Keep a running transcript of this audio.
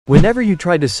Whenever you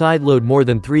try to sideload more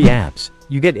than 3 apps,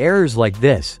 you get errors like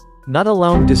this, not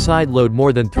allowing to sideload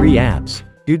more than 3 apps,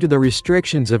 due to the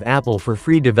restrictions of Apple for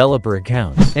free developer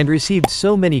accounts, and received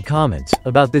so many comments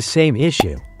about this same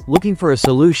issue, looking for a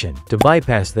solution to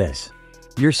bypass this.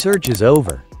 Your search is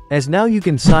over, as now you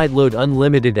can sideload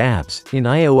unlimited apps in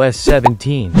iOS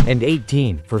 17 and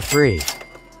 18 for free.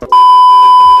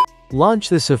 Launch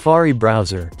the Safari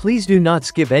browser. Please do not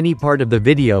skip any part of the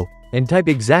video, and type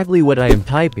exactly what I am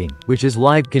typing, which is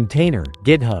LiveContainer,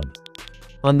 GitHub.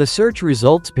 On the search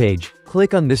results page,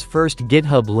 click on this first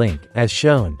GitHub link, as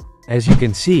shown. As you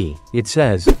can see, it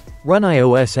says, Run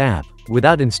iOS app,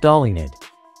 without installing it.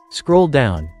 Scroll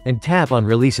down, and tap on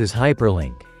Releases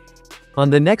hyperlink. On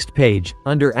the next page,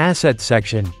 under Assets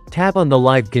section, tap on the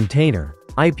LiveContainer,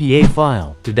 IPA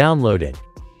file, to download it.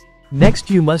 Next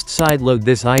you must sideload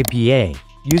this IPA,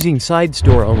 using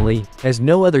Sidestore only, as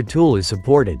no other tool is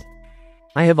supported.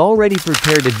 I have already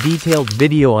prepared a detailed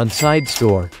video on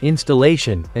Sidestore,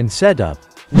 installation, and setup,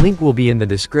 link will be in the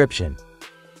description.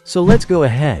 So let's go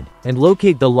ahead, and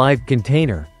locate the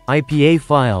LiveContainer, IPA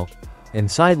file, and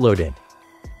sideload it.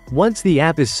 Once the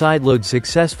app is sideloaded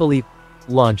successfully,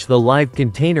 launch the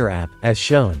LiveContainer app, as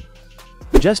shown.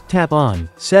 Just tap on,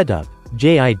 Setup,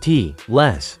 JIT,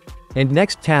 and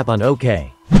next tap on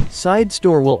OK.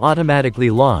 Sidestore will automatically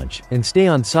launch, and stay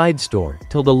on Sidestore,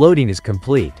 till the loading is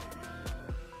complete.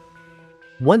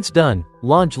 Once done,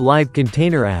 launch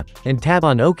LiveContainer app, and tap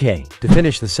on OK, to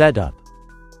finish the setup.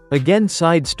 Again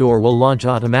Sidestore will launch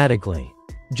automatically.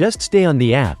 Just stay on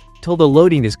the app, till the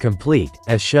loading is complete,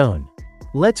 as shown.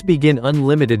 Let's begin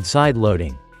unlimited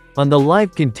sideloading. On the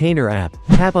LiveContainer app,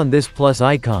 tap on this plus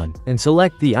icon, and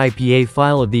select the IPA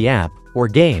file of the app, or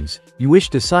games, you wish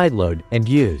to sideload, and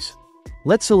use.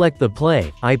 Let's select the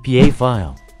Play IPA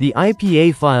file. The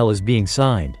IPA file is being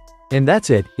signed. And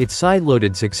that's it, it's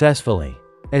sideloaded successfully.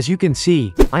 As you can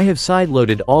see, I have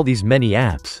sideloaded all these many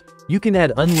apps. You can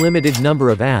add unlimited number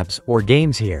of apps or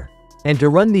games here. And to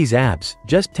run these apps,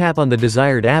 just tap on the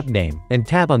desired app name, and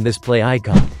tap on this play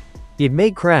icon. It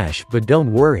may crash, but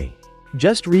don't worry.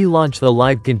 Just relaunch the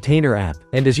LiveContainer app,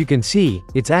 and as you can see,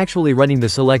 it's actually running the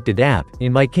selected app.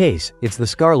 In my case, it's the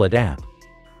Scarlet app.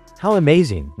 How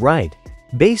amazing, right?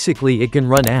 Basically it can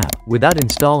run app, without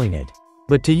installing it.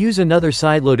 But to use another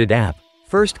sideloaded app,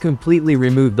 first completely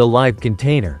remove the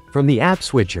LiveContainer from the app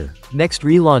switcher, next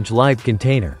relaunch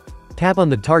LiveContainer. Tap on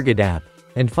the target app,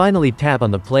 and finally tap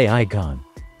on the play icon.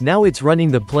 Now it's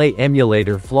running the Play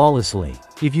emulator flawlessly.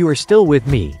 If you are still with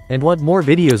me, and want more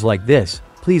videos like this,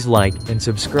 please like and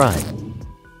subscribe.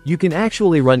 You can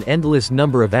actually run endless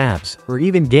number of apps, or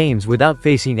even games without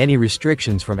facing any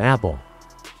restrictions from Apple.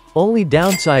 Only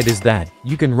downside is that,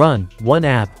 you can run one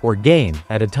app or game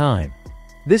at a time.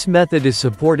 This method is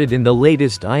supported in the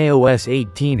latest iOS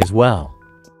 18 as well.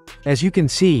 As you can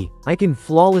see, I can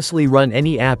flawlessly run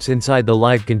any apps inside the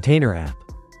LiveContainer app.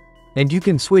 And you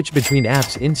can switch between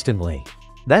apps instantly.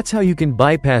 That's how you can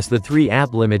bypass the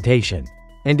 3-app limitation.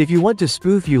 And if you want to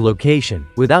spoof your location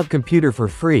without computer for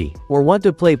free, or want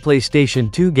to play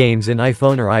PlayStation 2 games in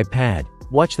iPhone or iPad,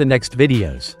 watch the next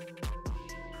videos.